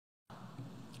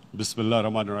Bismillah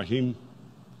ar-Rahman ar-Rahim.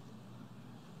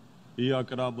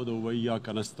 Iyyaka na'budu wa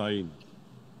iyyaka nasta'in.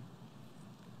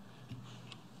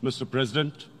 Mr.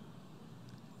 President,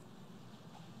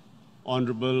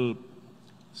 Honorable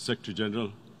Secretary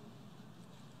General,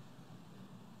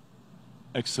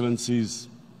 Excellencies,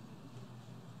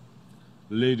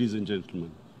 ladies and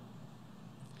gentlemen,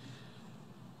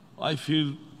 I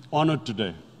feel honored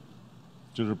today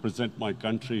to represent my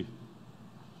country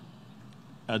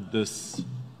at this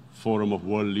forum of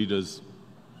world leaders,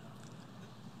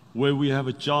 where we have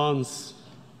a chance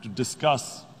to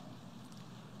discuss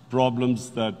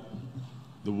problems that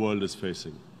the world is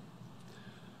facing.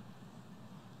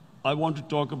 I want to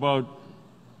talk about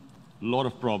a lot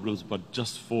of problems, but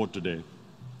just four today.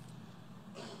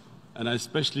 And I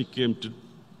especially came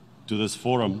to this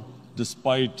forum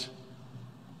despite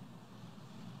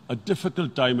a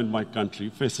difficult time in my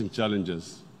country, facing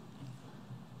challenges.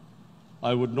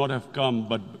 I would not have come,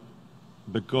 but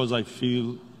because I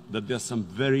feel that there are some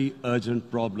very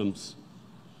urgent problems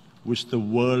which the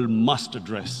world must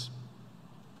address.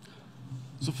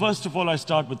 So first of all, I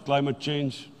start with climate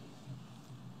change.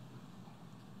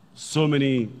 So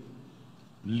many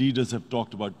leaders have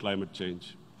talked about climate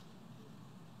change.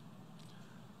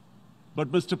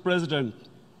 But Mr. President,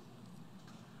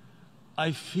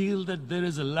 I feel that there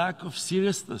is a lack of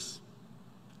seriousness.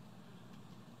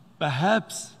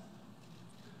 Perhaps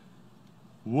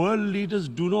world leaders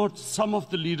some of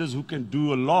the leaders who can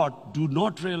do a lot, do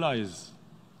not realize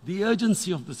the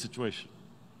urgency of the situation.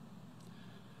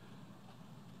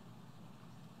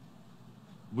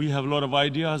 We have a lot of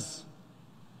ideas,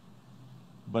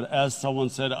 but as someone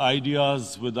said,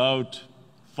 ideas without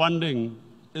funding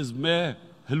is mere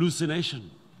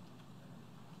hallucination.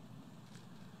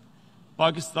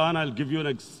 Pakistan, I'll give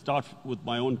you start with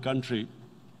my own country.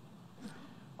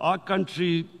 Our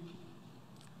country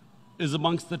is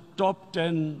amongst the top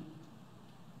 10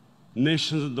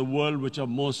 nations in the world which are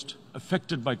most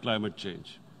affected by climate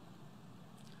change.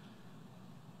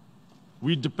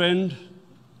 We depend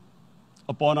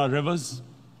upon our rivers.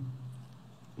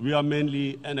 We are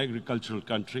mainly an agricultural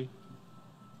country.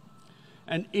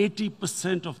 And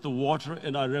 80% of the water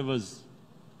in our rivers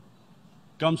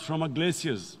comes from our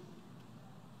glaciers.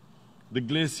 The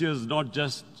glaciers not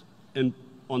just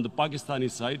on the Pakistani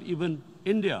side, even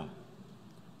India.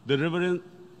 The river,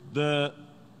 the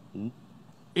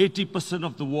 80%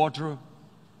 of the water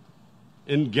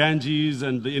in Ganges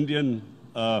and the Indian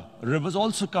rivers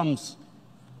also comes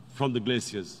from the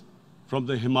glaciers, from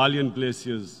the Himalayan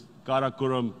glaciers,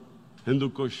 Karakoram,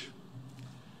 Hindu Kush.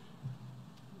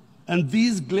 And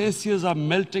these glaciers are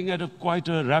melting at quite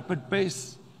a rapid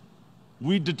pace.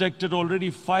 We detected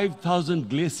already 5,000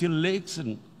 glacial lakes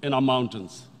in our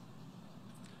mountains.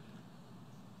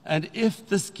 And if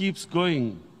this keeps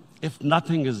going, if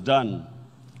nothing is done,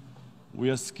 we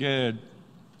are scared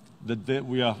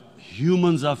that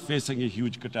humans are facing a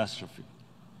huge catastrophe.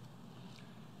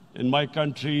 In my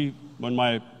country, when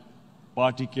my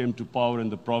party came to power in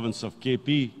the province of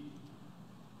KP,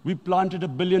 we planted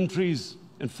 1 billion trees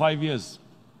in 5 years.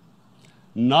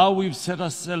 Now we've set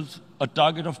ourselves a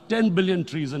target of 10 billion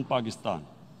trees in Pakistan.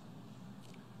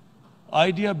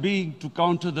 Idea being to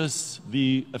counter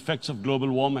the effects of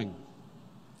global warming.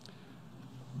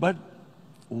 But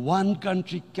one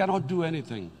country cannot do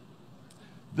anything.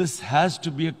 This has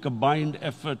to be a combined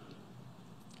effort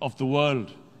of the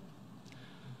world.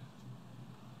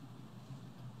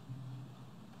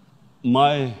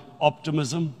 My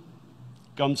optimism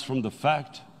comes from the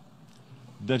fact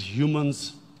that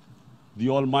humans, the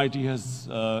Almighty has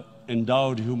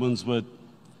endowed humans with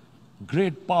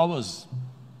great powers.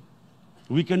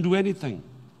 We can do anything,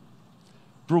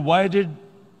 provided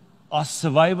our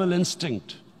survival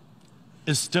instinct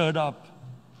is stirred up.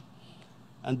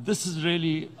 And this is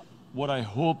really what I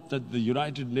hope that the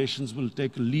United Nations will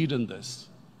take a lead in this.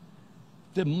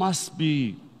 There must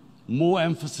be more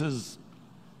emphasis.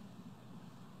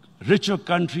 Richer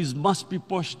countries must be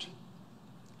pushed.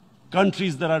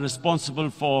 Countries that are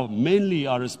responsible for, mainly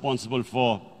are responsible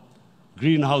for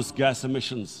greenhouse gas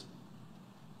emissions.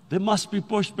 They must be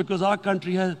pushed because our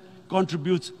country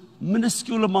contributes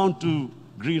minuscule amount to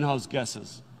greenhouse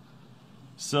gases.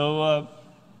 So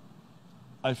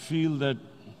I feel that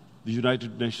the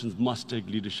United Nations must take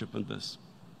leadership in this.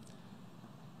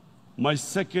 My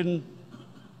second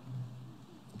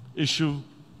issue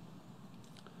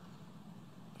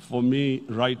for me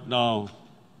right now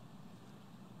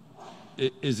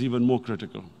is even more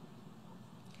critical.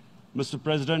 Mr.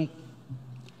 President,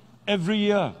 every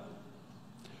year,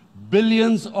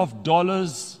 billions of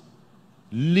dollars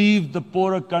leave the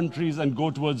poorer countries and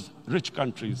go towards rich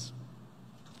countries.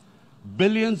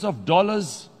 billions of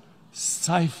dollars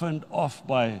siphoned off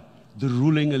by the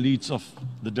ruling elites of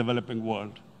the developing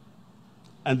world.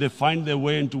 And they find their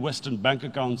way into Western bank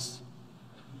accounts,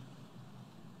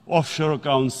 offshore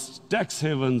accounts, tax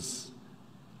havens,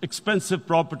 expensive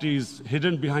properties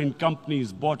hidden behind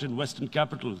companies bought in Western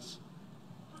capitals.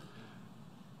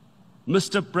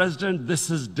 Mr. President, this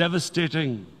is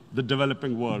devastating the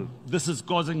developing world. This is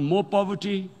causing more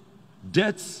poverty,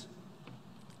 debts.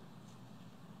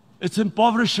 It's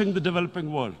impoverishing the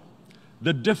developing world.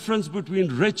 The difference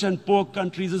between rich and poor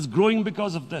countries is growing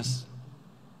because of this.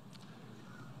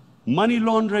 Money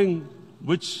laundering,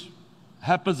 which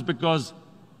happens because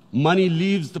money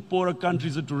leaves the poorer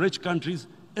countries into rich countries,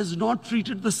 is not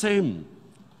treated the same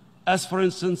as, for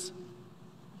instance,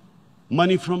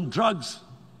 money from drugs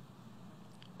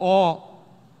or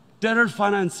terror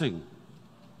financing.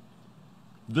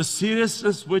 The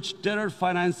seriousness which terror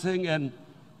financing and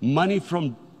money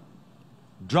from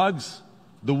drugs,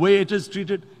 the way it is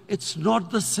treated, it's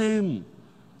not the same.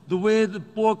 The way the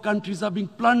poor countries are being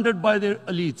plundered by their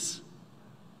elites.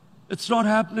 It's not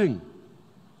happening.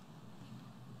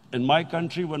 In my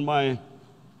country, when I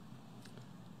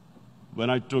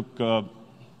took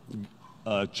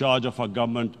charge of our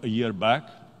government a year back,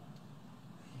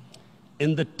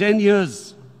 in the 10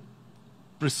 years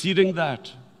preceding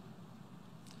that,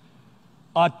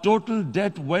 our total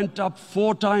debt went up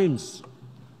 4 times.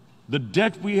 The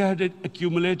debt we had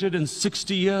accumulated in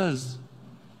 60 years,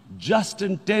 just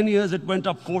in 10 years, it went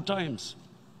up 4 times.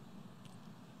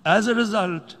 As a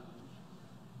result,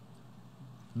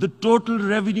 the total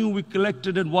revenue we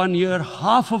collected in 1 year,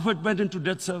 half of it went into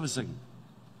debt servicing.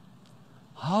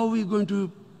 How are we going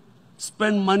to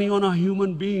spend money on our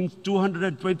human beings,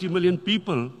 220 million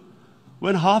people,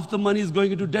 when half the money is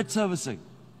going into debt servicing?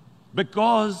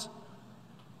 Because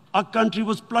our country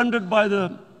was plundered by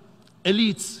the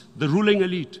elites, the ruling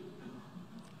elite.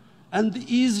 And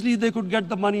easily they could get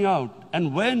the money out.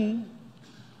 And when,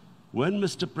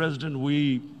 Mr. President,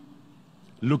 we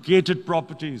located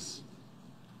properties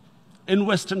in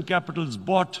Western capitals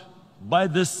bought by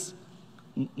this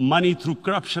money through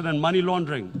corruption and money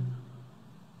laundering,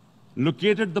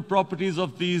 located the properties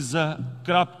of these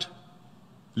corrupt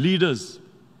leaders,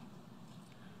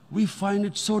 we find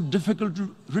it so difficult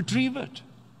to retrieve it.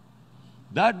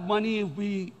 That money, if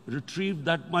we retrieved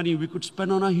that money, we could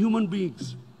spend on our human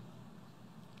beings.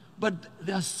 But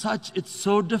it's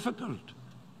so difficult.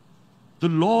 The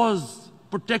laws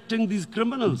protecting these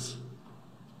criminals.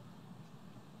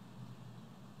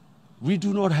 We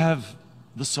do not have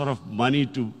the sort of money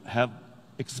to have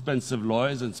expensive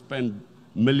lawyers and spend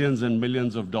millions and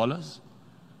millions of dollars.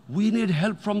 We need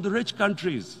help from the rich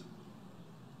countries.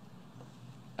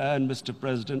 And, Mr.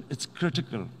 President, it's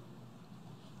critical.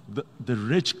 The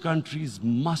rich countries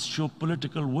must show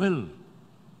political will.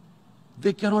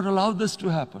 They cannot allow this to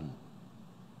happen.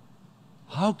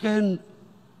 How can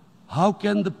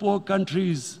the poor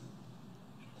countries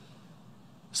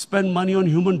spend money on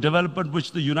human development,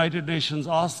 which the United Nations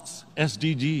asks,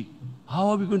 SDG? How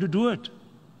are we going to do it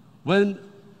when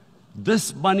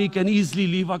this money can easily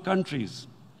leave our countries?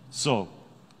 So,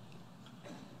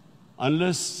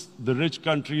 unless the rich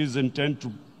countries intend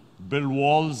to build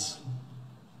walls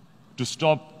to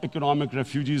stop economic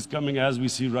refugees coming as we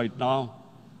see right now,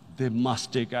 they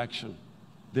must take action.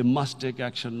 They must take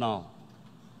action now.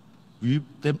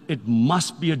 It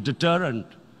must be a deterrent.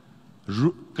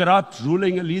 Corrupt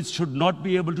ruling elites should not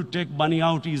be able to take money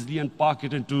out easily and park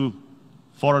it into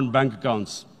foreign bank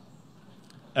accounts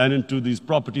and into these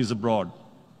properties abroad.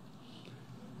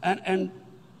 And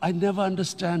I never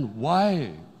understand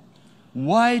why.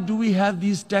 Why do we have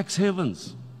these tax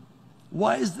havens?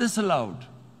 Why is this allowed?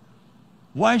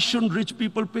 Why shouldn't rich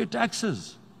people pay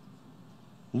taxes?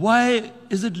 Why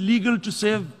is it legal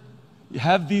to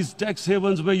have these tax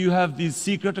havens where you have these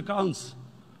secret accounts?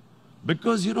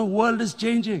 Because, the world is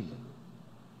changing.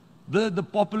 The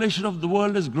population of the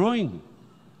world is growing.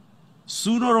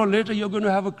 Sooner or later, you're going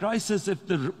to have a crisis. If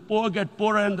the poor get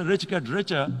poorer and the rich get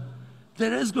richer,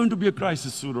 there is going to be a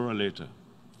crisis sooner or later.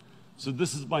 So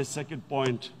this is my second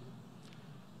point.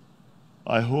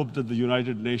 I hope that the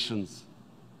United Nations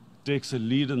takes a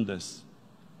lead in this.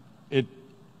 It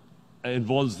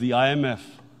involves the IMF,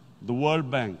 the World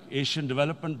Bank, Asian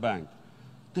Development Bank.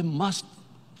 They must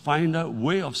find a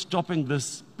way of stopping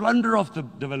this plunder of the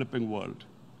developing world.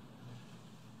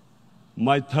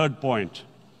 My third point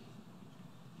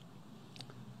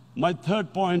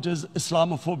is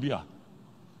Islamophobia.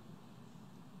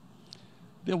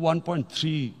 There are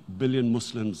 1.3 billion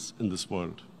Muslims in this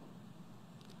world.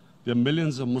 There are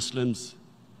millions of Muslims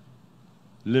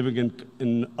living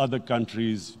in other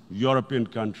countries, European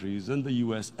countries, in the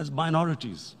US, as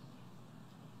minorities.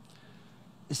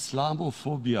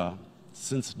 Islamophobia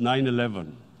since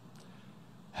 9/11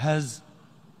 has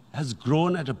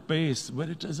grown at a pace where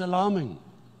it is alarming.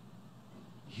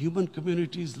 Human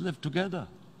communities live together.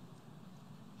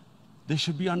 There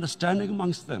should be understanding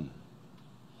amongst them.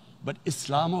 But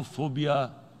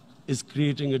Islamophobia is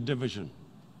creating a division.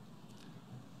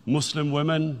 Muslim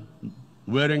women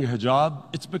wearing hijab,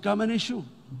 it's become an issue.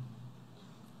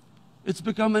 It's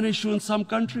become an issue in some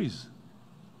countries.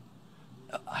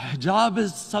 Hijab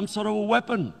is some sort of a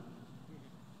weapon.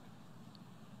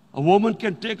 A woman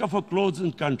can take off her clothes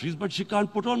in countries, but she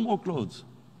can't put on more clothes.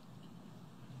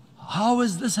 How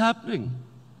is this happening?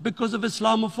 Because of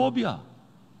Islamophobia.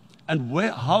 And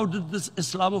how did this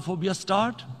Islamophobia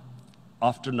start?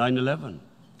 After 9/11.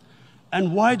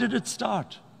 And why did it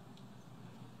start?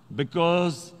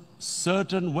 Because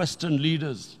certain Western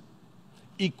leaders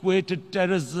equated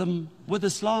terrorism with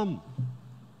Islam.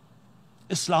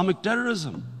 Islamic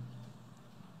terrorism.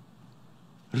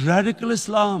 Radical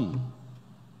Islam.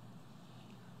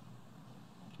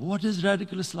 What is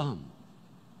radical Islam?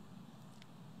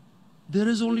 There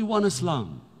is only one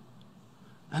Islam,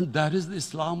 and that is the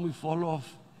Islam we follow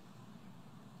of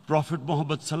Prophet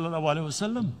Muhammad sallallahu alaihi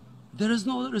wasallam. There is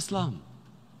no other Islam.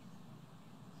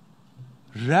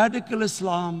 Radical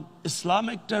Islam,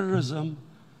 Islamic terrorism,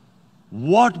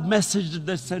 what message did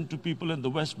they send to people in the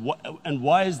West? And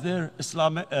why is there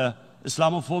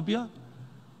Islamophobia?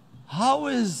 How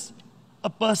is a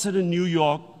person in New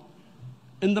York,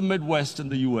 in the Midwest, in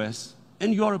the US,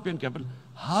 in European capital,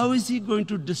 how is he going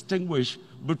to distinguish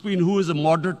between who is a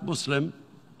moderate Muslim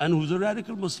and who's a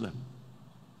radical Muslim?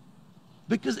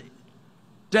 Because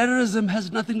terrorism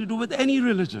has nothing to do with any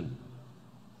religion.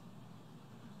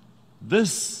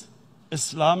 This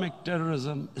Islamic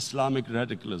terrorism, Islamic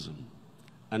radicalism,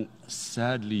 and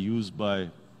sadly used by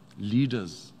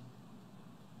leaders,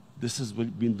 this has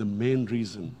been the main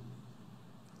reason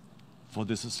for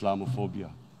this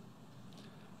Islamophobia.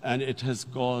 And it has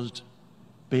caused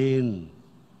pain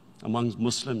amongst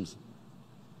Muslims.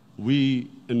 We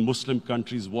in Muslim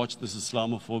countries watch this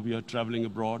Islamophobia traveling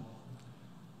abroad,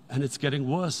 and it's getting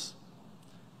worse.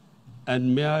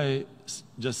 And may I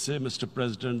just say, Mr.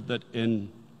 President, that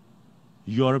in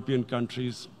European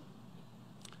countries,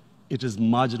 it is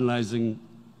marginalizing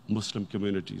Muslim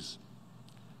communities.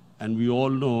 And we all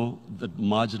know that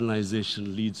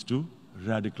marginalization leads to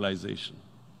radicalization.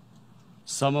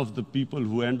 Some of the people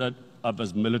who ended up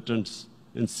as militants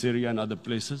in Syria and other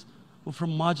places were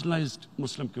from marginalized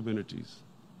Muslim communities.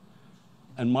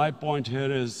 And my point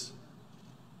here is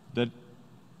that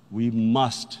we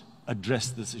must address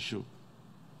this issue.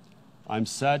 I'm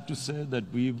sad to say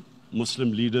that we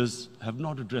Muslim leaders have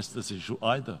not addressed this issue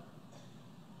either.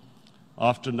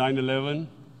 After 9/11,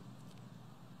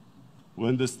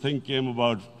 when this thing came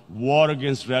about war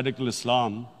against radical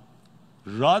Islam,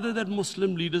 rather than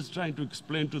Muslim leaders trying to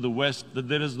explain to the West that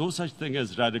there is no such thing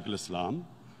as radical Islam,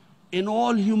 in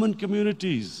all human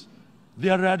communities, they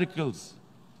are radicals.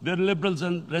 They're liberals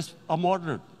and rest are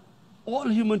moderate. All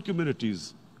human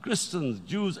communities, Christians,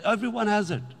 Jews, everyone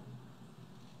has it.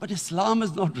 But Islam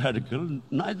is not radical,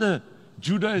 neither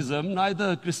Judaism,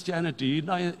 neither Christianity,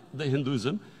 neither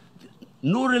Hinduism.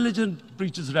 No religion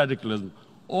preaches radicalism.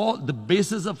 The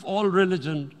basis of all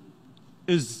religion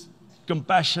is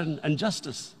compassion and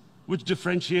justice, which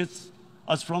differentiates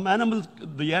us from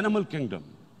the animal kingdom.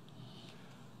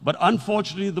 But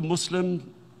unfortunately, the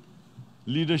Muslim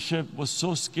leadership was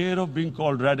so scared of being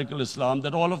called radical Islam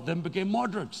that all of them became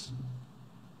moderates.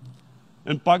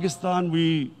 In Pakistan,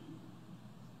 we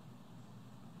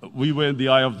were in the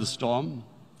eye of the storm,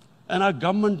 and our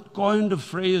government coined a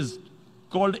phrase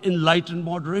called enlightened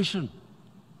moderation.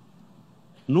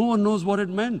 No one knows what it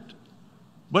meant,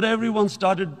 but everyone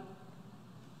started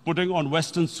putting on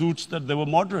Western suits that they were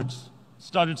moderates,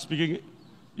 started speaking.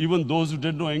 Even those who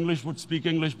didn't know English would speak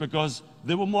English because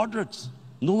they were moderates.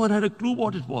 No one had a clue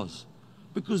what it was,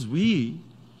 because we,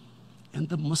 in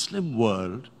the Muslim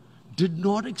world, did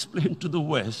not explain to the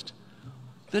West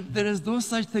that there is no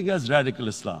such thing as radical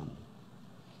Islam.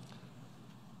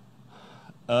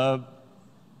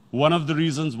 One of the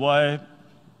reasons why,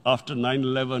 after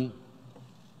 9/11,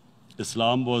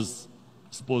 Islam was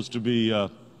supposed to be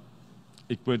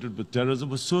equated with terrorism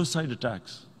was suicide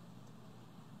attacks.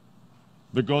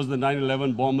 Because the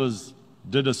 9/11 bombers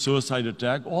did a suicide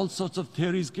attack, all sorts of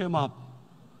theories came up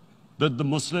that the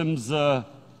Muslims are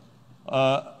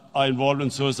involved in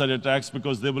suicide attacks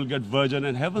because they will get virgin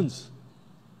in heavens.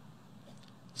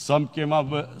 Some came up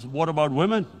with, what about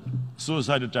women,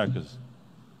 suicide attackers?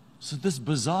 So this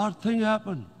bizarre thing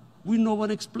happened. No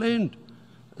one explained.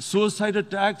 Suicide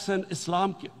attacks and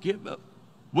Islam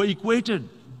were equated.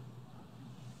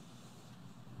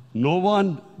 No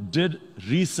one did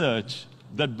research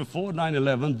that before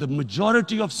 9/11, the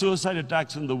majority of suicide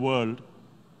attacks in the world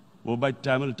were by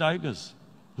Tamil Tigers,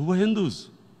 who were Hindus.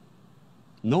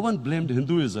 No one blamed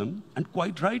Hinduism, and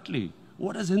quite rightly.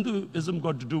 What has Hinduism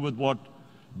got to do with what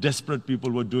desperate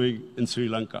people were doing in Sri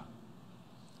Lanka?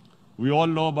 We all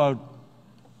know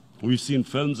we've seen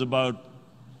films about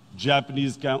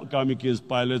Japanese kamikaze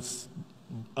pilots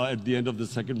at the end of the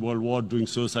Second World War doing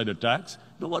suicide attacks.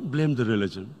 No one blamed the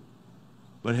religion.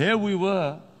 But here we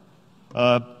were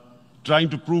trying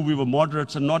to prove we were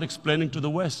moderates and not explaining to the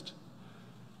West.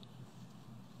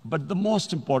 But the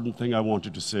most important thing I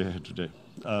wanted to say here today,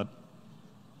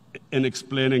 in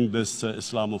explaining this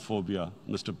Islamophobia,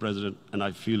 Mr. President, and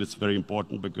I feel it's very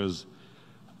important because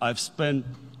I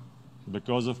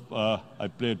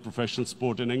played professional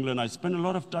sport in England, I spent a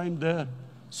lot of time there,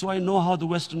 so I know how the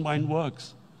Western mind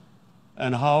works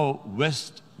and how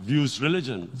West views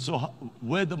religion. So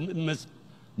where the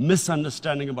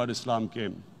misunderstanding about Islam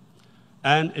came.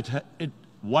 And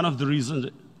one of the reasons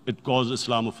it caused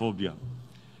Islamophobia.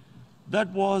 That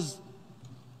was,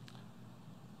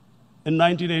 in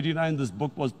 1989, this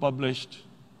book was published,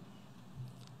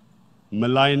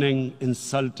 maligning,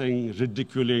 insulting,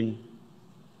 ridiculing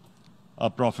our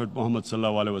Prophet Muhammad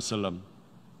sallallahu alaihi wasallam.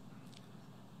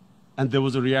 And there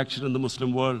was a reaction in the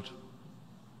Muslim world.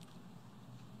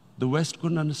 The West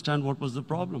couldn't understand what was the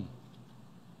problem.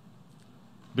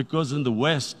 Because in the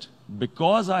West,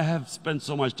 because I have spent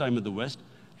so much time in the West,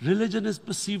 religion is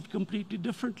perceived completely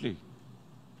differently.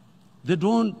 They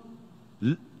don't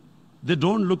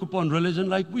look upon religion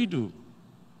like we do.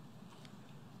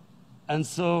 And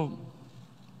so,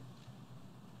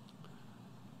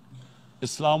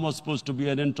 Islam was supposed to be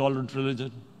an intolerant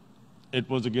religion. It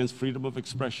was against freedom of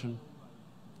expression.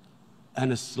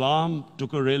 And Islam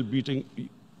took a real beating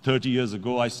 30 years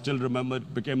ago. I still remember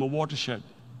it became a watershed.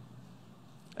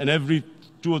 And every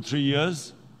 2 or 3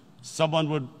 years, someone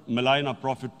would malign our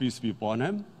Prophet, peace be upon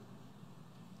him.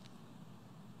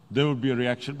 There would be a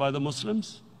reaction by the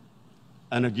Muslims.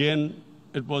 And again,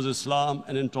 it was Islam,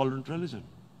 an intolerant religion.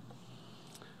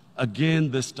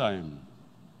 Again, this time,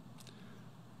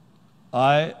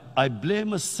 I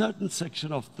blame a certain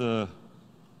section of the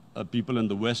people in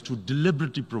the West who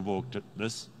deliberately provoked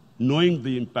this, knowing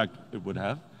the impact it would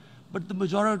have. But the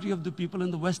majority of the people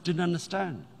in the West didn't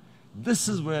understand. This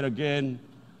is where, again,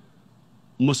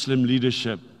 Muslim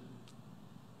leadership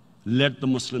let the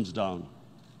Muslims down.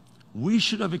 We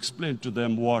should have explained to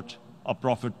them what our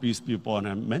Prophet, peace be upon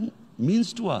him,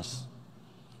 means to us.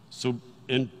 So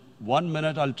in 1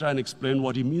 minute, I'll try and explain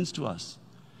what he means to us.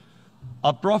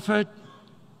 Our Prophet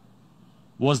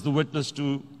was the witness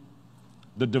to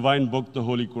the divine book, the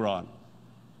Holy Quran.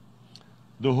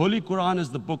 The Holy Quran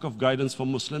is the book of guidance for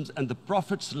Muslims, and the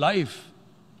Prophet's life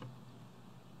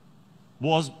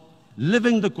was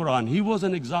living the Quran. He was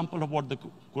an example of what the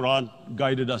Quran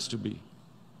guided us to be.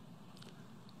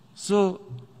 So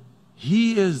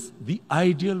he is the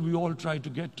ideal we all try to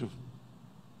get to.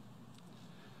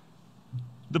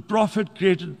 The Prophet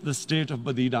created the state of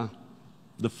Medina,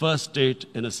 the first state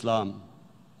in Islam.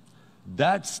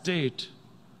 That state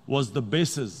was the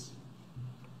basis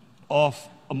of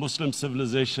a Muslim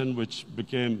civilization which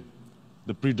became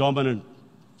the predominant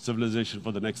civilization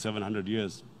for the next 700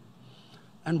 years.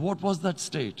 And what was that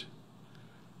state?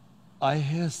 I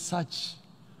hear such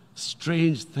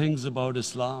strange things about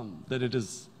Islam, that it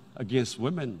is against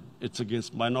women, it's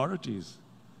against minorities.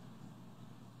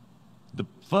 The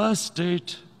first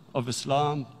state of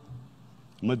Islam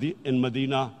in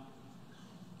Medina,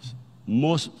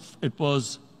 it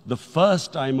was the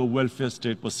first time a welfare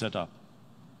state was set up.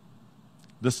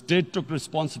 The state took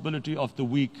responsibility of the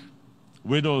weak,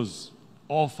 widows,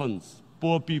 orphans,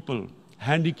 poor people,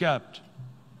 handicapped.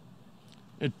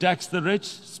 It taxed the rich,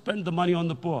 spent the money on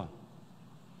the poor.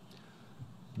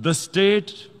 The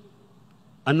state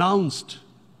announced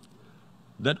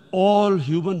that all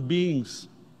human beings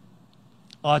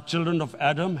are children of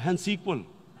Adam, hence equal,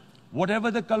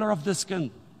 whatever the color of their skin.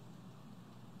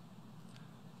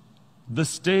 The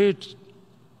state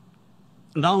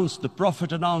announced, the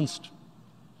Prophet announced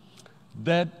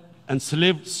that, and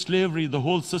slavery, the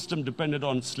whole system depended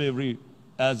on slavery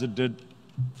as it did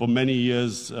for many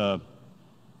years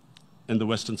in the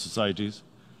Western societies.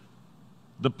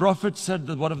 The Prophet said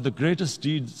that one of the greatest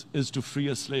deeds is to free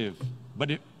a slave.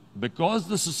 But because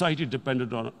the society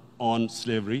depended on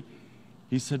slavery,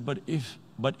 he said, but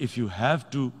if you have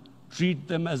to treat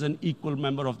them as an equal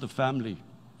member of the family.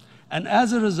 And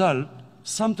as a result,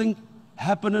 something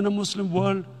happened in a Muslim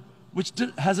world which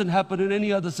hasn't happened in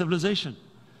any other civilization.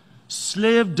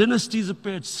 Slave dynasties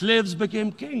appeared. Slaves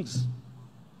became kings.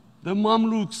 The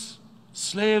Mamluks,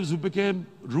 slaves who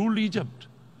ruled Egypt.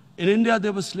 In India,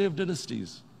 there were slave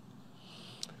dynasties.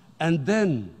 And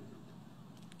then,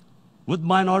 with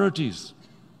minorities,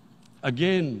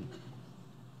 again,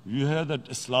 you hear that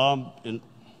Islam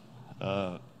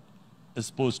is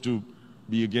supposed to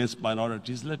be against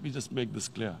minorities. Let me just make this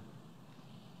clear.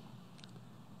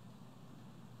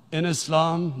 In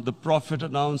Islam, the Prophet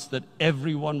announced that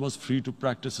everyone was free to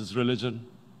practice his religion.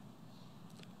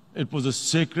 It was a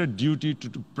sacred duty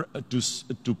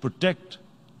to protect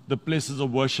the places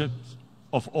of worship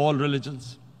of all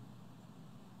religions.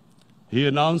 He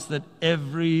announced that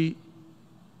every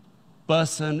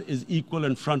person is equal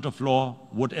in front of law,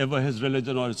 whatever his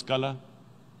religion or his color.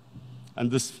 And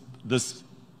this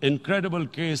incredible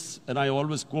case, and I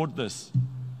always quote this,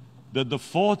 that the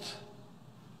fourth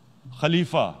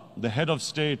Khalifa, the head of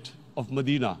state of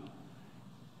Medina,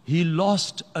 he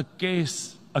lost a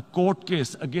court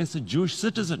case against a Jewish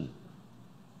citizen.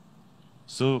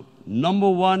 So, number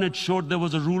one, it showed there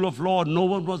was a rule of law, no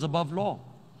one was above law.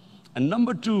 And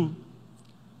number two,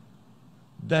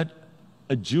 that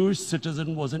a Jewish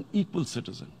citizen was an equal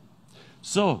citizen.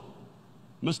 So,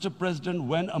 Mr. President,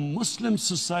 when a Muslim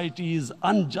society is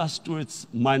unjust to its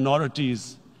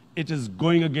minorities, it is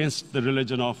going against the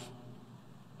religion of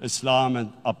Islam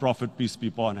and our Prophet, peace be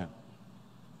upon him.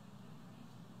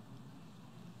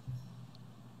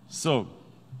 So,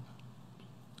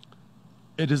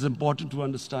 it is important to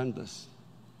understand this.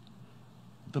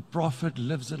 The Prophet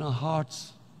lives in our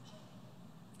hearts.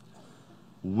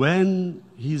 When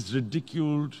he's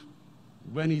ridiculed,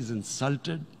 when he's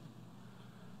insulted,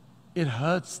 it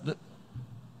hurts.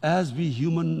 As we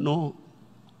human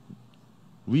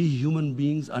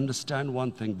beings understand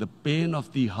one thing, the pain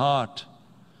of the heart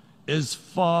is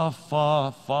far,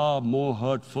 far, far more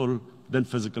hurtful than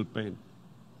physical pain.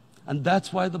 And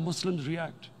that's why the Muslims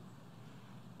react.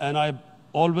 And I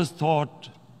always thought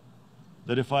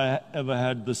that if I ever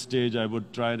had the stage, I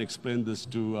would try and explain this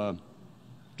to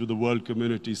the world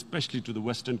community, especially to the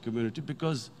Western community,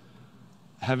 because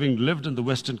having lived in the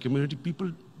Western community,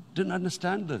 people didn't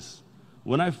understand this.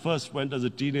 When I first went as a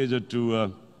teenager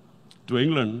to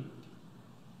England,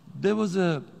 there was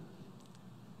a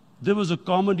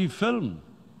comedy film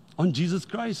on Jesus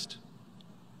Christ.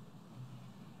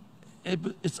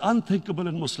 It's unthinkable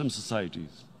in Muslim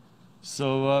societies.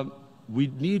 So we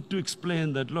need to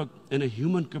explain that, look, in a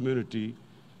human community,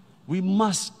 we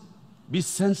must be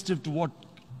sensitive to what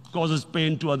causes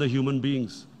pain to other human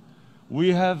beings. We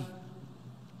have,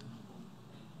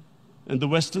 in the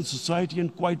Western society,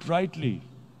 and quite rightly,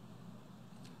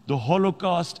 the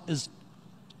Holocaust is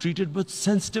treated with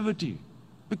sensitivity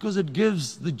because it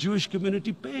gives the Jewish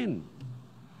community pain.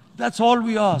 That's all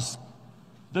we ask.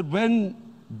 That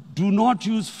do not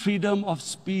use freedom of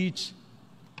speech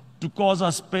to cause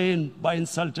us pain by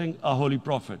insulting our Holy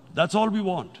Prophet. That's all we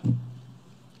want.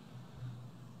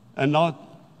 And now,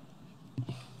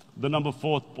 the number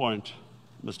fourth point,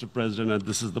 Mr. President, and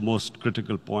this is the most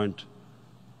critical point,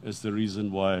 is the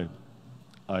reason why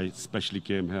I especially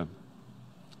came here.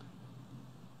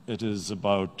 It is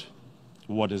about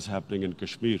what is happening in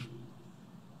Kashmir.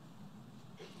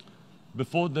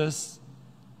 Before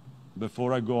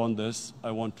I go on this, I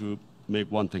want to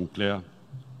make one thing clear,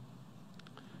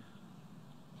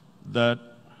 that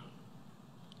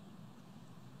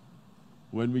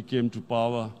when we came to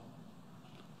power,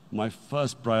 my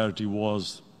first priority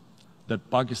was that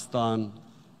Pakistan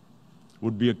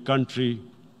would be a country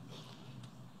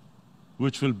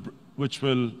which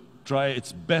will try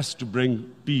its best to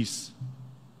bring peace.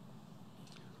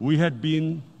 We had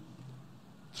been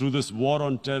through this war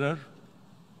on terror.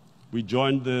 We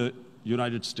joined the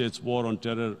United States war on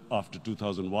terror after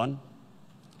 2001.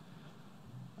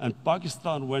 And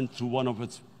Pakistan went through one of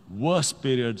its worst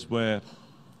periods where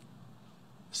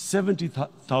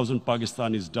 70,000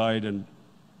 Pakistanis died and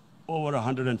over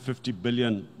 150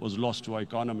 billion was lost to our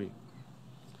economy.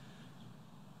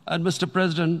 And Mr.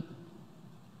 President,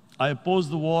 I opposed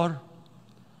the war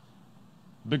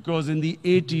because in the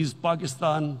 80s,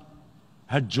 Pakistan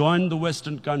had joined the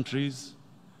Western countries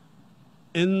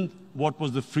in what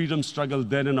was the freedom struggle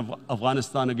then in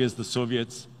Afghanistan against the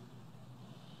Soviets.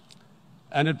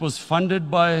 And it was funded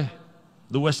by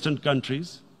the Western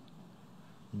countries.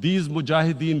 These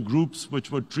Mujahideen groups,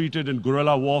 which were treated in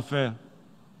guerrilla warfare,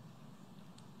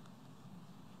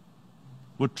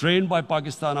 were trained by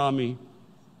Pakistan Army,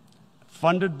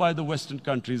 funded by the Western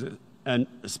countries, and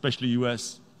especially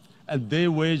US, and they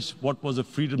waged what was a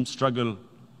freedom struggle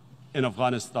in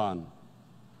Afghanistan.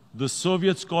 The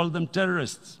Soviets called them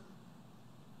terrorists.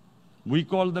 We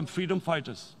called them freedom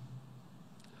fighters.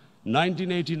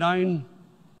 1989,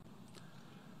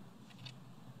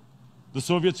 the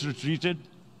Soviets retreated.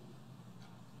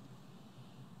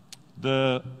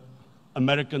 The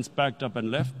Americans packed up and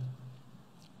left.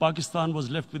 Pakistan was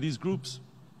left with these groups.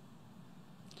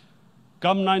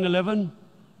 Come 9/11,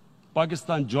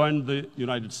 Pakistan joined the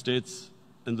United States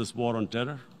in this war on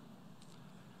terror.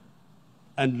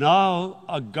 And now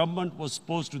our government was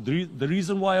supposed to, the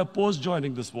reason why I opposed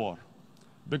joining this war,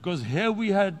 because here we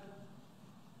had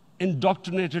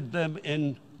indoctrinated them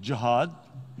in jihad,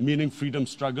 meaning freedom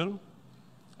struggle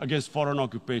against foreign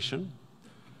occupation.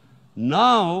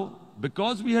 Now,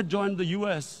 because we had joined the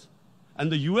US,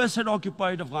 and the US had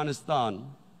occupied Afghanistan,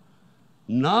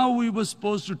 now we were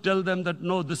supposed to tell them that,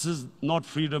 no, this is not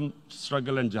freedom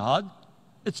struggle and jihad,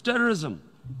 it's terrorism.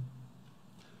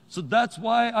 So that's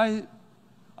why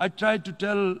I tried to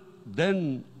tell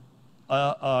then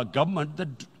government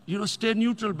that, stay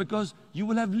neutral, because you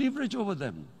will have leverage over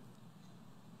them.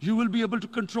 You will be able to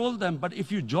control them. But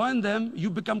if you join them, you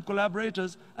become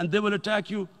collaborators, and they will attack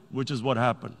you, which is what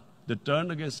happened. They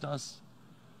turned against us.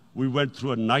 We went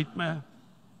through a nightmare.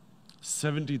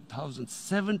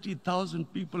 70,000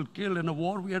 people killed in a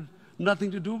war we had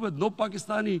nothing to do with. No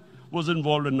Pakistani was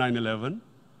involved in 9/11.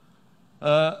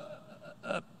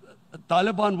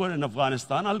 Taliban were in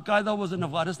Afghanistan. Al-Qaeda was in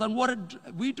Afghanistan. What had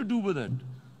we to do with it?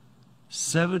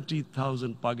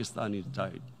 70,000 Pakistanis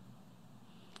died.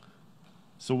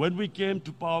 So when we came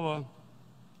to power,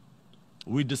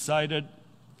 we decided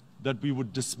that we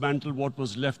would dismantle what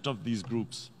was left of these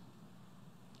groups.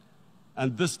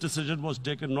 And this decision was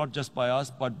taken not just by us,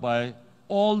 but by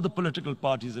all the political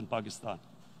parties in Pakistan.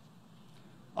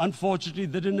 Unfortunately,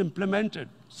 they didn't implement it.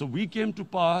 So we came to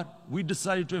power, we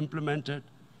decided to implement it,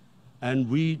 and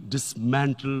we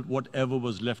dismantled whatever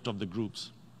was left of the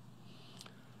groups.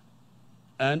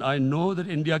 And I know that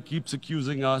India keeps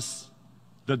accusing us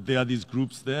that there are these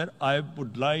groups there. I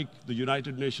would like the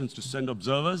United Nations to send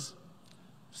observers,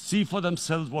 see for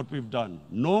themselves what we've done.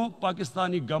 No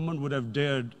Pakistani government would have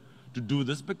dared to do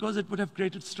this because it would have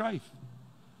created strife.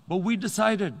 But we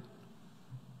decided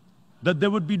that there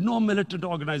would be no militant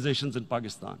organizations in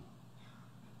Pakistan.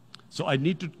 So I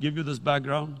need to give you this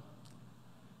background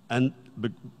and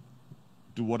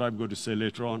to what I'm going to say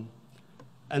later on.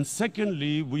 And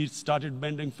secondly, we started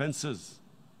mending fences.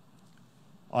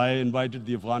 I invited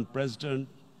the Afghan president.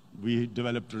 We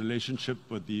developed a relationship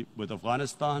with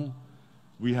Afghanistan.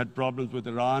 We had problems with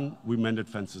Iran. We mended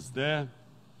fences there.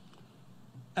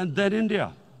 And then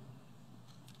India.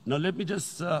 Now let me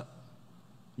just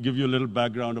give you a little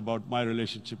background about my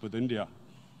relationship with India.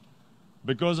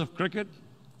 Because of cricket,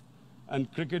 and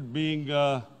cricket being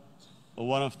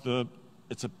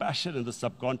it's a passion in the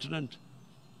subcontinent,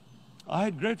 I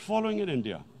had great following in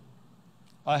India.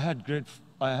 I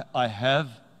have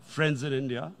friends in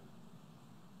India,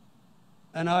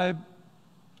 and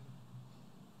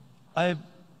I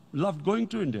loved going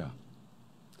to India.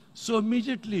 So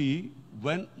immediately,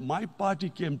 when my party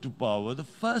came to power, the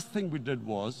first thing we did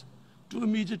was to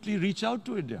immediately reach out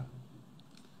to India.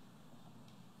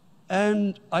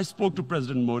 And I spoke to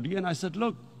President Modi, and I said,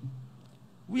 look,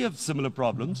 we have similar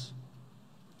problems.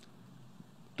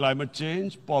 Climate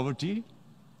change, poverty,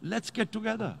 let's get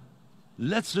together.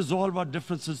 Let's resolve our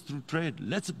differences through trade.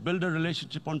 Let's build a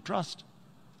relationship on trust.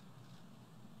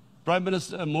 Prime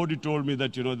Minister Modi told me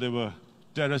that, there were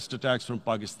terrorist attacks from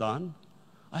Pakistan.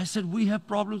 I said, we have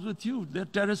problems with you. There are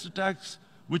terrorist attacks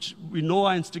which we know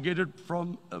are instigated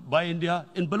by India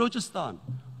in Balochistan.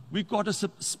 We caught a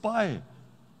spy,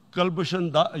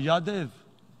 Kulbhushan Yadav,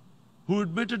 who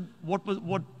admitted what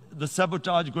the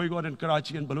sabotage going on in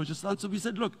Karachi and Balochistan. So we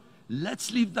said, look,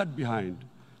 let's leave that behind.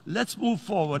 Let's move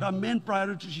forward. Our main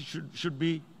priority should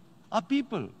be our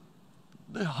people.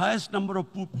 The highest number of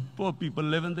poor people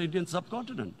live in the Indian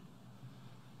subcontinent.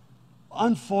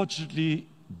 Unfortunately,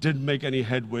 didn't make any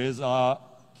headways. Our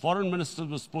foreign ministers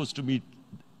were supposed to meet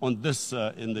on this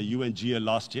in the UNGA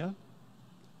last year.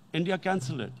 India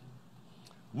canceled it.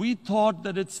 We thought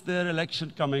that it's their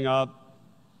election coming up.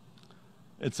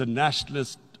 It's a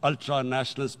nationalist,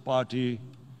 ultra-nationalist party.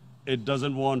 It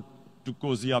doesn't want to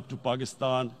cozy up to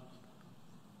Pakistan.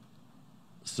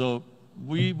 So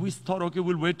we thought, okay,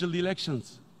 we'll wait till the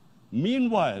elections.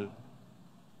 Meanwhile,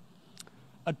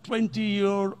 a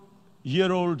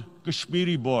 20-year-old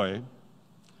Kashmiri boy,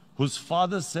 whose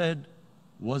father said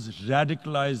was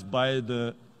radicalized by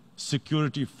the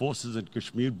security forces in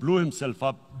Kashmir, blew himself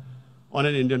up on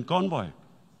an Indian convoy.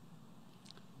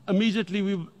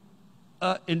 Immediately,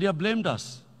 India blamed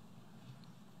us.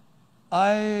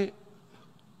 I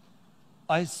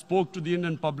I spoke to the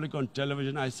Indian public on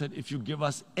television. I said, if you give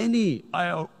us any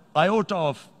iota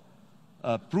of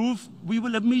proof, we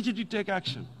will immediately take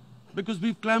action, because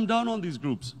we've clamped down on these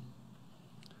groups.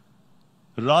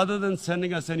 Rather than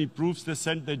sending us any proofs, they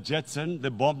sent their jets in, they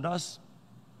bombed us.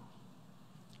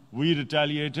 We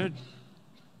retaliated.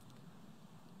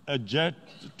 A jet,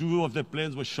 2 of their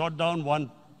planes were shot down, 1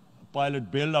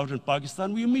 pilot bailed out in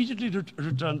Pakistan. We immediately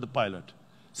returned the pilot,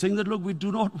 saying that, look, we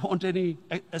do not want any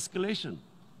escalation.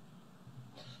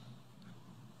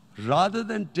 Rather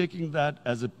than taking that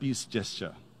as a peace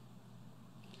gesture,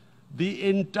 the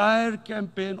entire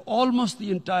campaign, almost the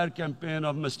entire campaign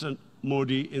of Mr.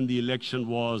 Modi in the election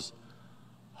was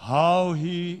how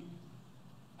he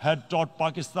had taught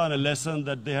Pakistan a lesson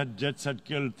that jets had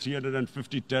killed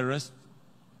 350 terrorists.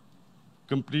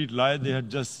 Complete lie. They had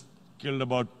just killed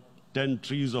about 10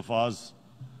 trees of ours,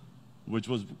 which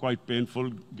was quite painful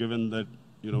given that,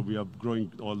 we are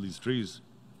growing all these trees.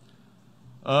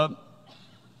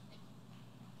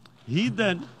 He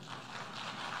then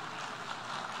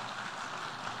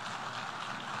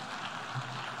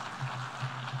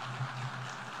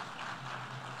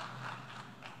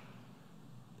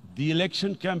the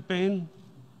election campaign,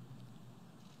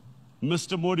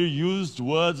 Mr. Modi used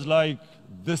words like,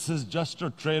 this is just a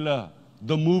trailer,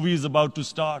 the movie is about to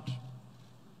start.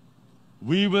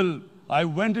 I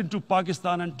went into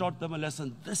Pakistan and taught them a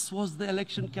lesson. This was the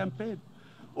election campaign.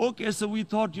 Okay, so we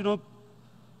thought,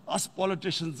 us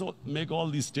politicians make all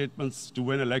these statements to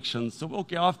win elections. So,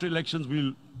 okay, after elections,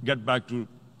 we'll get back to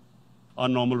our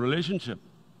normal relationship.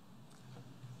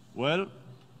 Well,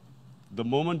 the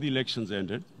moment the elections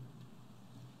ended,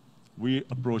 we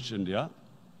approached India.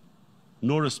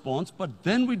 No response, but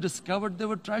then we discovered they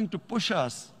were trying to push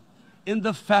us in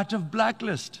the FATF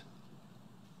blacklist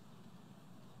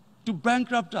to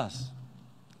bankrupt us.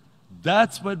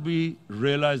 That's when we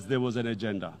realized there was an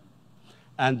agenda.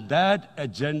 And that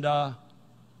agenda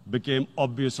became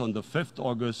obvious on the 5th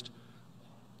August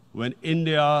when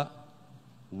India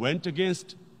went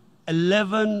against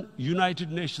 11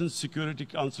 United Nations Security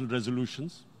Council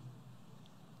resolutions,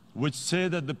 which say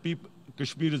that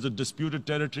Kashmir is a disputed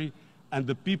territory and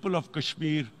the people of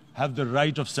Kashmir have the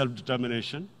right of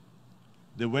self-determination.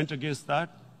 They went against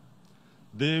that.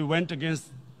 They went against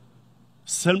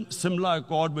Simla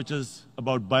Accord, which is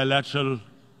about bilateral,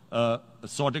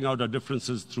 sorting out our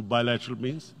differences through bilateral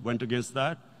means, went against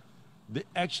that. They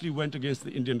actually went against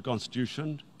the Indian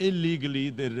Constitution.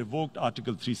 Illegally, they revoked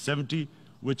Article 370,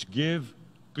 which gave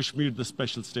Kashmir the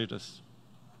special status.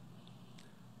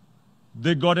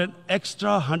 They got an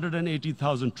extra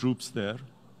 180,000 troops there.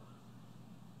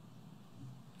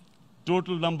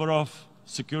 Total number of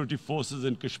security forces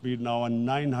in Kashmir now are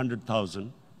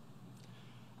 900,000.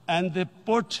 And they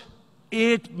put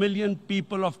 8 million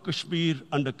people of Kashmir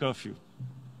under curfew.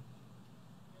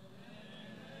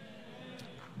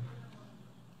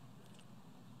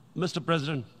 Mr.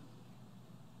 President,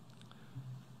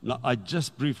 now I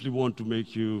just briefly want to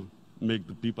make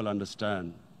the people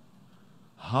understand,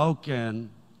 how can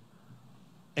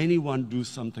anyone do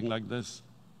something like this?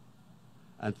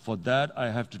 And for that, I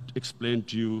have to explain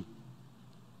to you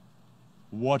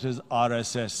what is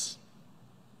RSS.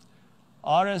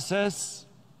 RSS,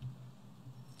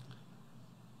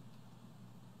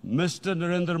 Mr.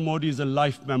 Narendra Modi is a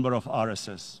life member of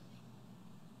RSS.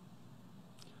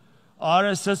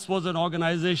 RSS was an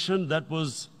organization that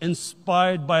was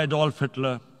inspired by Adolf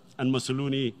Hitler and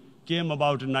Mussolini, came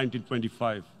about in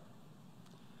 1925.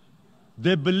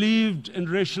 They believed in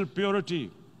racial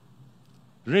purity,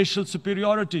 racial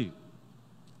superiority.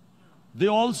 They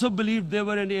also believed they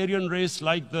were an Aryan race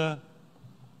like the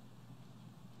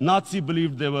Nazi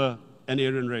believed they were an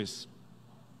Aryan race.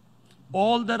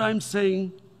 All that I'm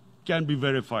saying can be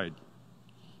verified.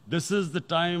 This is the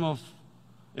time of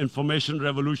information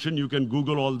revolution. You can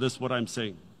Google all this, what I'm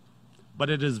saying.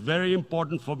 But it is very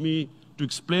important for me to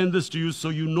explain this to you so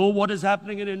you know what is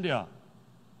happening in India.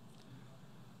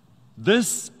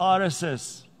 This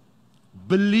RSS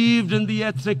believed in the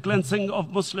ethnic cleansing of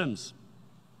Muslims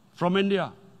from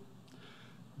India.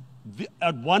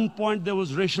 At one point, there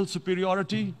was racial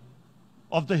superiority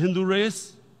of the Hindu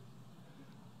race.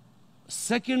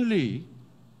 Secondly,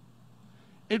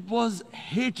 it was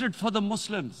hatred for the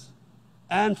Muslims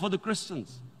and for the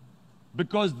Christians,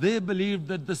 because they believed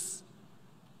that this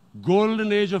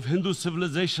golden age of Hindu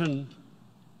civilization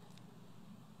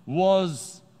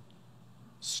was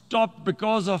stopped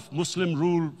because of Muslim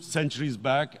rule centuries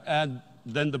back and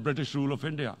then the British rule of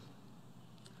India.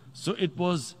 So it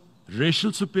was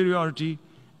racial superiority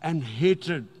and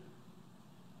hatred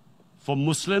for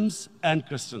Muslims and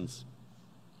Christians.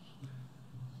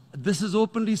 This is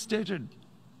openly stated.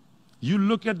 You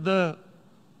look at the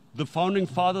founding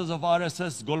fathers of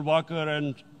RSS, Golwalkar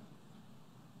and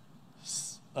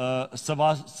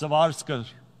Savarkar.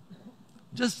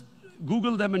 Just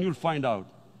Google them and you'll find out.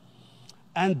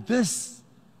 And this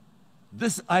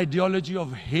ideology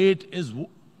of hate is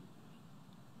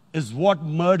what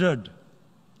murdered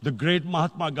the great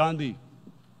Mahatma Gandhi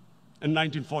in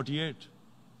 1948.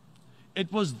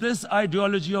 It was this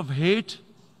ideology of hate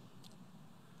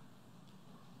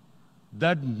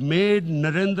that made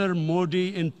Narendra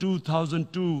Modi in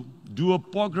 2002 do a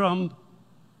pogrom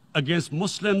against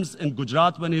Muslims in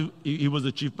Gujarat when he was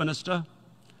the chief minister.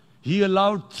 He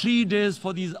allowed 3 days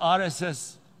for these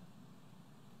RSS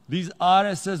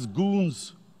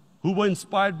goons who were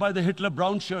inspired by the Hitler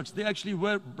brown shirts. They actually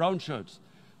wear brown shirts.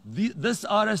 This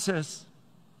RSS,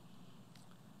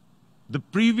 the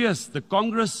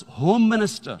Congress Home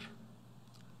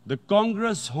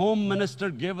Minister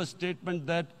gave a statement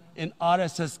that in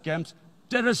RSS camps,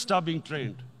 terrorists are being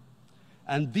trained.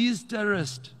 And these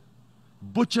terrorists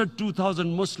butchered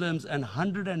 2,000 Muslims and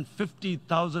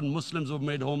 150,000 Muslims were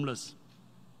made homeless.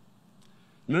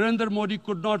 Narendra Modi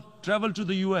could not travel to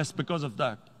the US because of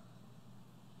that.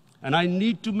 And I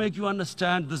need to make you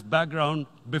understand this background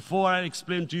before I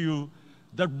explain to you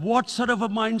that what sort of a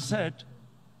mindset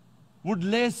would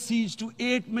lay siege to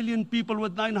 8 million people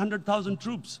with 900,000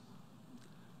 troops.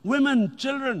 Women,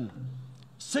 children,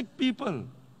 sick people,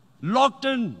 locked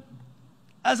in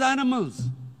as animals.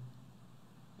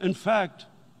 In fact,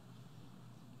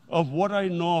 of what I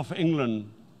know of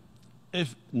England,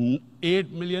 if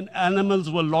 8 million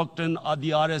animals were locked in, the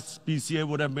RSPCA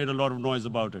would have made a lot of noise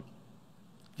about it.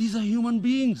 These are human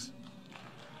beings.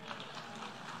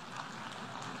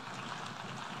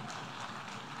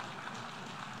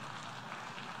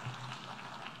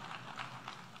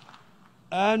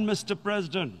 And Mr.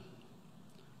 President,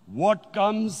 what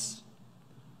comes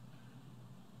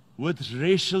with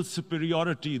racial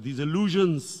superiority, these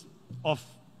illusions of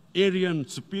Aryan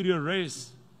superior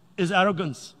race, is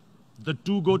arrogance. The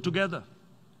two go together.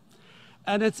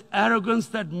 And it's arrogance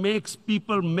that makes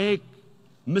people make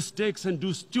mistakes and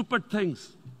do stupid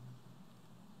things.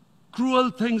 Cruel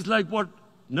things like what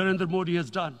Narendra Modi has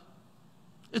done.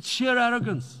 It's sheer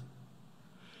arrogance.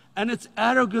 And it's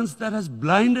arrogance that has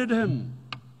blinded him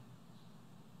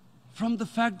from the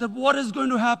fact that what is going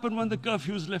to happen when the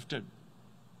curfew is lifted.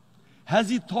 Has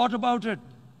he thought about it?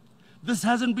 This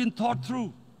hasn't been thought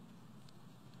through.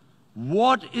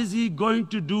 What is he going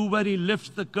to do when he lifts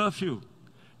the curfew?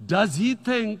 Does he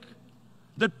think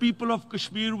that people of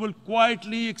Kashmir will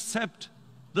quietly accept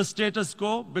the status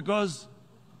quo because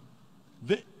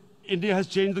India has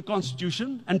changed the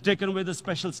constitution and taken away the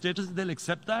special status? They'll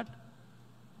accept that?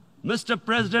 Mr.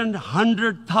 President,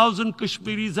 100,000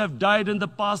 Kashmiris have died in the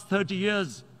past 30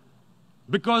 years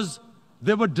because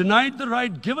they were denied the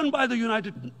right given by the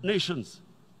United Nations,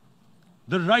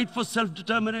 the right for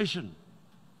self-determination.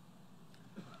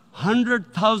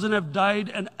 100,000 have died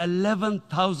and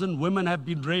 11,000 women have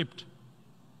been raped.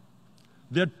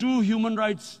 There are 2 human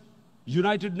rights,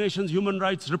 United Nations human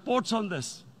rights reports on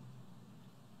this.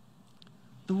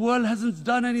 The world hasn't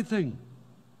done anything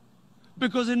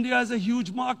because India is a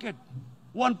huge market,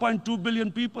 1.2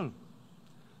 billion people.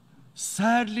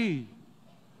 Sadly,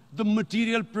 the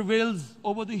material prevails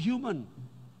over the human.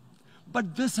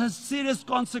 But this has serious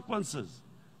consequences.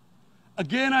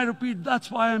 Again, I repeat, that's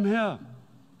why I'm here.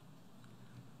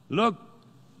 Look,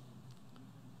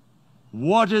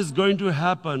 what is going to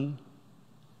happen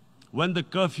when the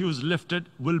curfew is lifted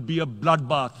will be a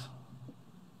bloodbath.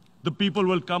 The people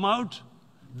will come out.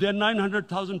 There are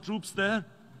 900,000 troops there.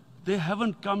 They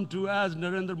haven't come to, as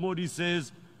Narendra Modi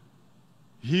says,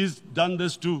 he's done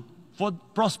this for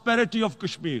prosperity of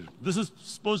Kashmir. This is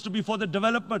supposed to be for the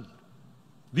development.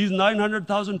 These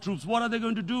 900,000 troops, what are they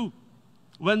going to do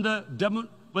when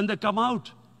they come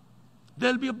out?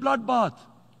 There'll be a bloodbath.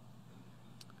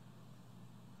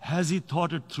 Has he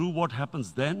thought it through what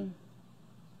happens then?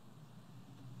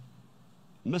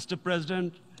 Mr.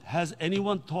 President, has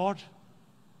anyone thought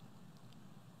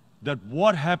that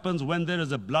what happens when there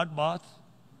is a bloodbath?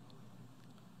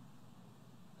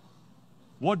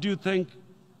 What do you think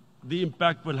the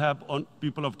impact will have on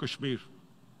people of Kashmir?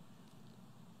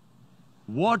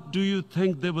 What do you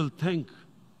think they will think?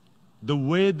 The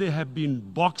way they have been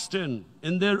boxed in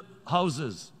their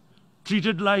houses,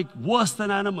 treated like worse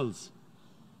than animals,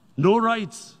 no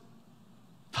rights.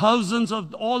 Thousands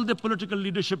of all the political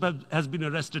leadership has been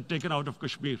arrested, taken out of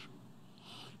Kashmir.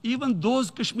 Even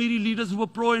those Kashmiri leaders who were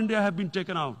pro-India have been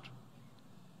taken out.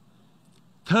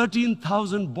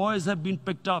 13,000 boys have been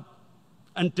picked up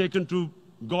and taken to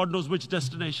God knows which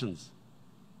destinations.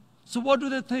 So what do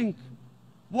they think?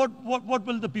 What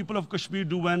will the people of Kashmir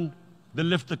do when they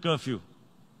lift the curfew?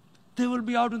 They will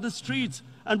be out in the streets.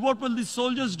 And what will these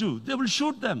soldiers do? They will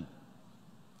shoot them.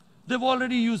 They've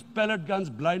already used pellet guns,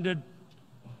 blinded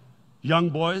young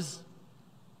boys.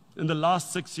 In the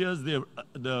last 6 years,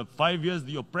 the 5 years,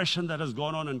 the oppression that has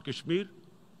gone on in Kashmir.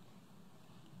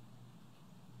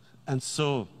 And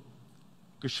so,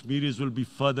 Kashmiris will be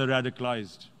further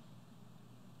radicalized.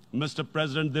 Mr.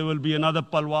 President, there will be another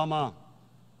Pulwama.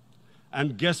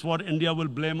 And guess what? India will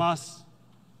blame us.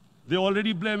 They're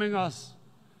already blaming us.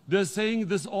 They're saying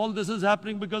all this is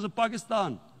happening because of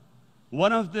Pakistan.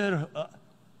 One of their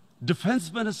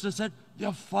defense ministers said, there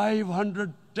are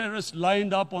 500 terrorists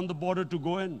lined up on the border to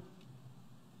go in.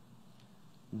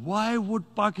 Why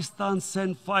would Pakistan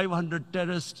send 500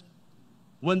 terrorists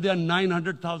when there are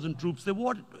 900,000 troops?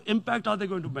 What impact are they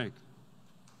going to make?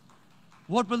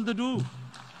 What will they do?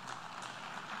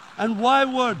 And why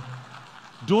would?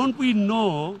 Don't we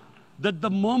know that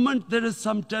the moment there is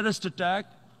some terrorist attack,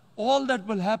 all that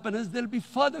will happen is there'll be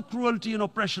further cruelty and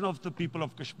oppression of the people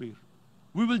of Kashmir.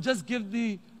 We will just give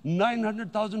the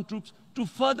 900,000 troops to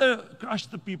further crush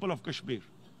the people of Kashmir.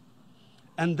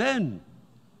 And then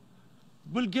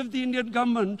we'll give the Indian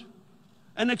government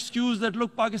an excuse that,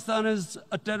 look, Pakistan is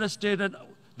a terrorist state, and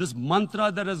this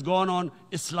mantra that has gone on,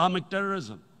 Islamic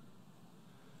terrorism.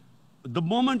 The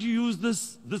moment you use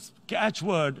this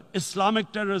catchword,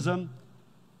 Islamic terrorism,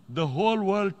 the whole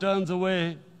world turns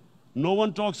away. No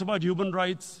one talks about human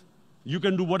rights. You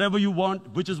can do whatever you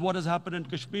want, which is what has happened in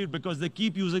Kashmir, because they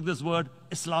keep using this word,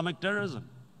 Islamic terrorism.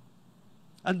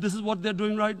 And this is what they're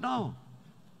doing right now.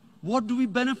 What do we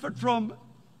benefit from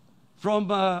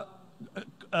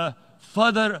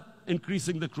further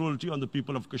increasing the cruelty on the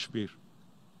people of Kashmir?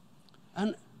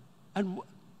 And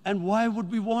why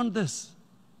would we want this?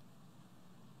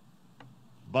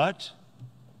 But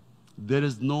there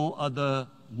is no other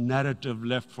narrative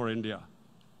left for India.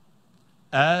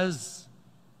 As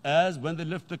when they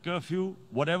lift the curfew,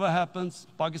 whatever happens,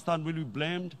 Pakistan will be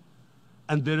blamed,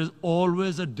 and there is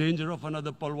always a danger of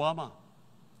another Pulwama.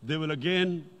 They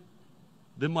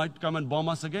might come and bomb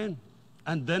us again,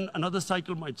 and then another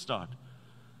cycle might start.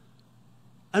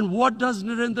 And what does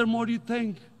Narendra Modi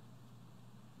think?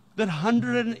 That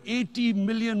 180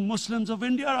 million Muslims of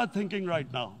India are thinking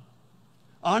right now.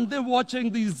 Aren't they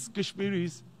watching these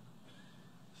Kashmiris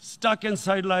stuck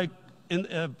inside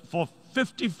for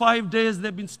 55 days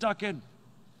they've been stuck in?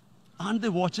 Aren't they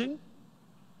watching?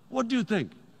 What do you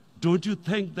think? Don't you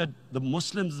think that the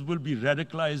Muslims will be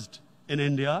radicalized in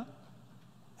India?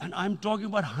 And I'm talking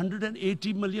about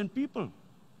 180 million people.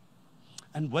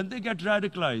 And when they get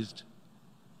radicalized,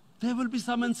 there will be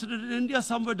some incident in India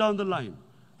somewhere down the line.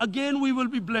 Again, we will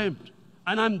be blamed.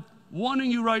 And I'm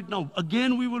warning you right now,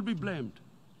 again, we will be blamed.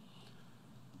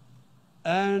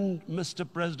 And Mr.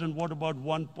 President, what about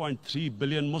 1.3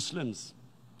 billion Muslims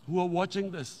who are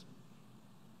watching this?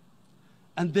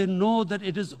 And they know that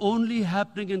it is only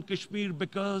happening in Kashmir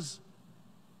because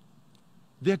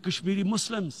they're Kashmiri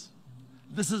Muslims.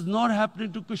 This is not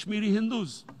happening to Kashmiri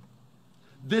Hindus.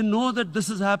 They know that this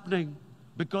is happening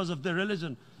because of their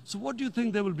religion. So what do you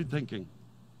think they will be thinking?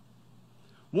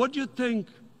 What do you think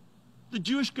the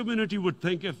Jewish community would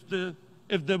think if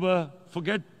there were,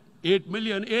 forget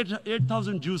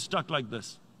 8,000 Jews stuck like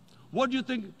this? What do you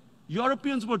think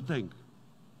Europeans would think?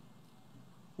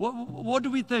 What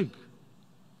do we think?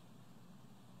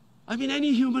 I mean,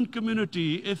 any human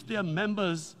community, if their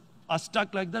members are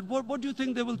stuck like that, what do you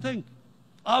think they will think?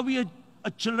 Are we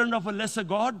a children of a lesser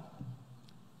God?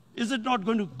 Is it not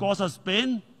going to cause us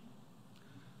pain?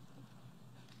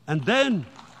 And then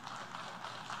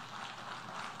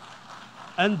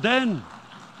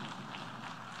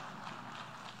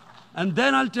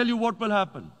I'll tell you what will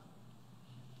happen.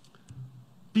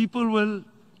 People will,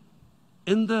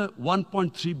 in the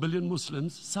 1.3 billion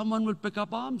Muslims, someone will pick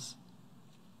up arms.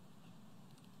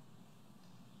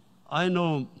 I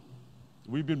know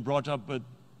we've been brought up with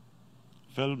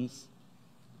films,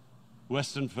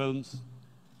 Western films.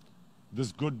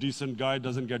 This good, decent guy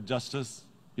doesn't get justice.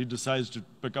 He decides to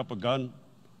pick up a gun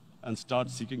and start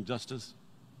seeking justice.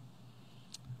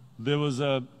 There was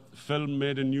a film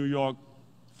made in New York,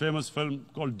 famous film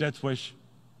called Death Wish.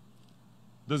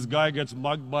 This guy gets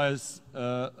mugged by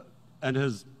and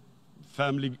his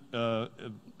family,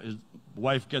 his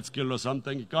wife gets killed or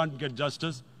something. He can't get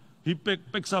justice. He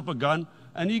picks up a gun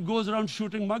and he goes around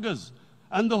shooting muggers.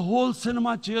 And the whole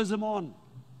cinema cheers him on.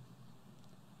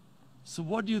 So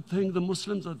what do you think the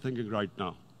Muslims are thinking right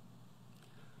now?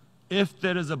 If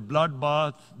there is a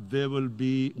bloodbath, there will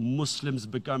be Muslims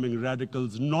becoming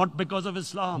radicals, not because of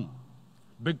Islam,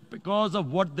 but because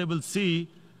of what they will see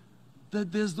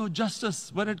that there's no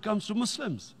justice when it comes to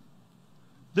Muslims.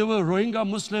 There were Rohingya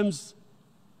Muslims,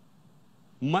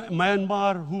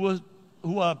 Myanmar,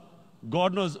 who are,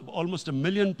 God knows, almost 1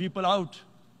 million people out,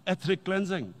 ethnic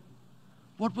cleansing.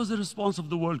 What was the response of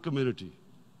the world community?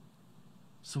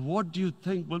 So what do you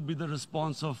think will be the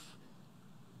response of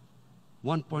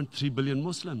 1.3 billion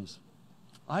Muslims?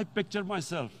 I picture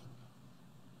myself.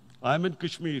 I'm in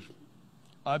Kashmir.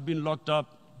 I've been locked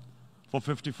up for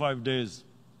 55 days.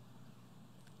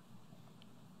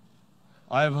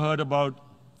 I've heard about,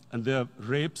 and there are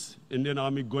rapes, Indian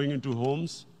Army going into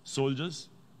homes, soldiers.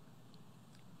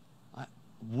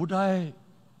 Would I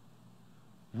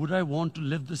want to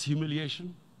live this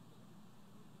humiliation?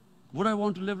 Would I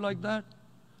want to live like that?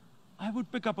 I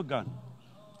would pick up a gun.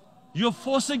 You're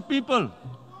forcing people.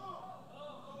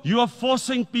 You are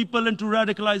forcing people into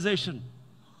radicalization.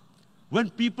 When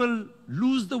people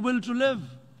lose the will to live,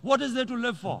 what is there to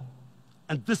live for?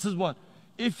 And this is what,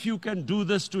 if you can do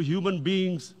this to human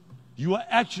beings, you are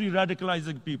actually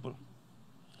radicalizing people.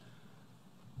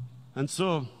 And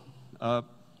so,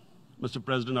 Mr.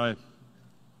 President,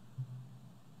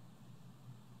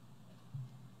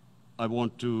 I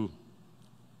want to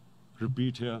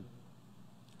repeat here,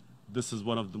 this is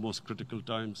one of the most critical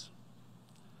times.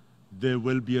 There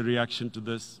will be a reaction to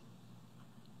this.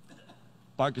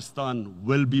 Pakistan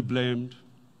will be blamed.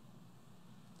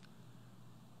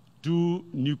 2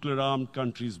 nuclear-armed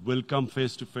countries will come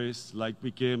face to face like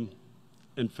we came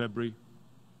in February.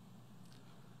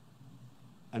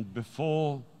 And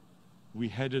before we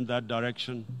head in that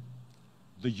direction,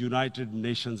 the United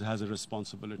Nations has a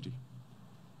responsibility.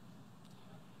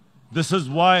 This is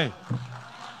why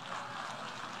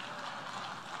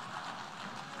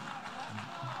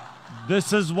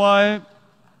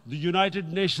the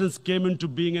United Nations came into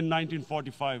being in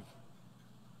 1945.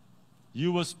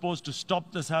 You were supposed to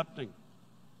stop this happening.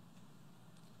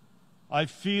 I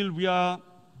feel we are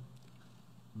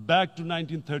back to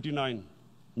 1939,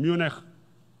 Munich.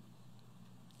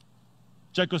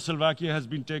 Czechoslovakia has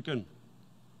been taken,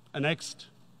 annexed.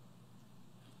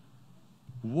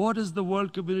 What is the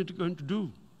world community going to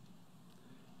do?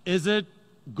 Is it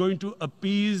going to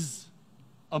appease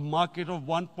a market of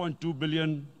 1.2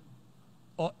 billion,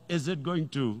 or is it going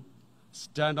to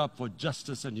stand up for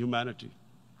justice and humanity?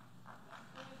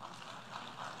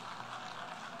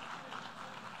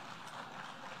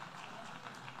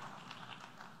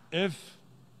 If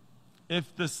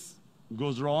this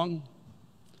goes wrong,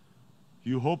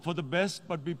 you hope for the best,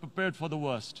 but be prepared for the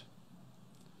worst.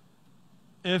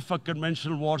 If a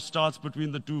conventional war starts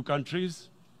between the 2 countries,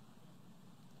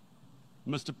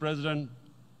 Mr. President,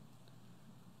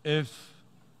 if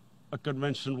a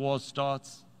conventional war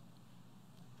starts,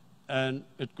 and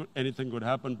anything could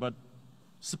happen, but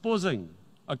supposing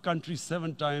a country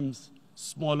 7 times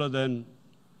smaller than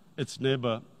its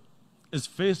neighbor is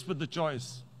faced with the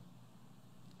choice,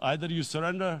 either you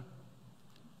surrender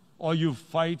or you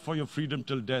fight for your freedom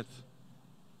till death,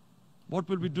 what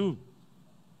will we do?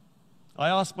 I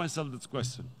ask myself this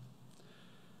question.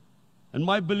 And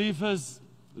my belief is,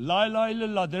 La ilaha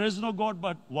illallah, there is no God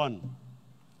but one.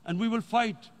 And we will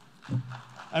fight.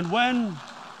 And when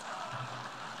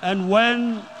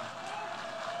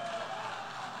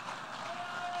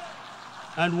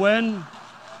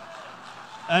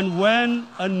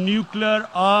a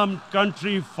nuclear-armed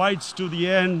country fights to the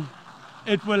end,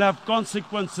 it will have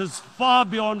consequences far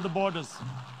beyond the borders.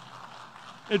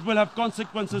 It will have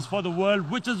consequences for the world,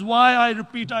 which is why I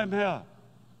repeat I'm here.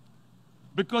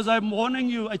 Because I'm warning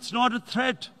you, it's not a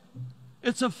threat.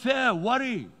 It's a fair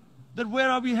worry that where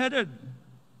are we headed?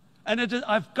 And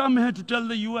I've come here to tell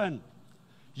the UN,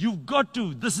 you've got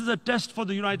to, this is a test for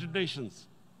the United Nations.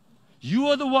 You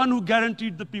are the one who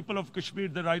guaranteed the people of Kashmir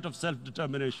the right of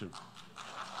self-determination.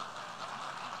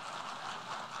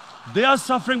 They are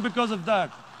suffering because of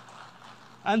that.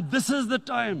 And this is the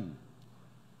time.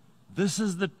 This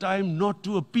is the time not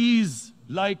to appease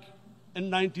like in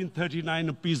 1939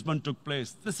 appeasement took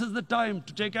place. This is the time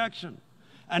to take action.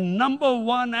 And number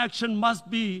 1 action must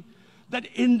be that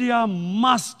India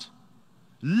must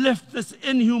lift this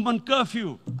inhuman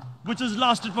curfew, which has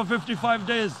lasted for 55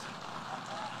 days.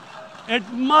 It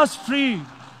must free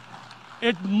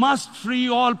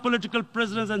all political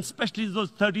prisoners, and especially those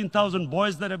 13,000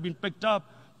 boys that have been picked up.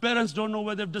 Parents don't know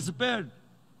where they've disappeared.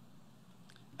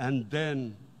 And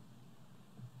then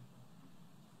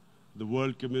the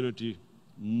world community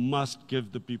must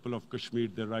give the people of Kashmir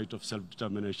the right of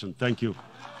self-determination. Thank you.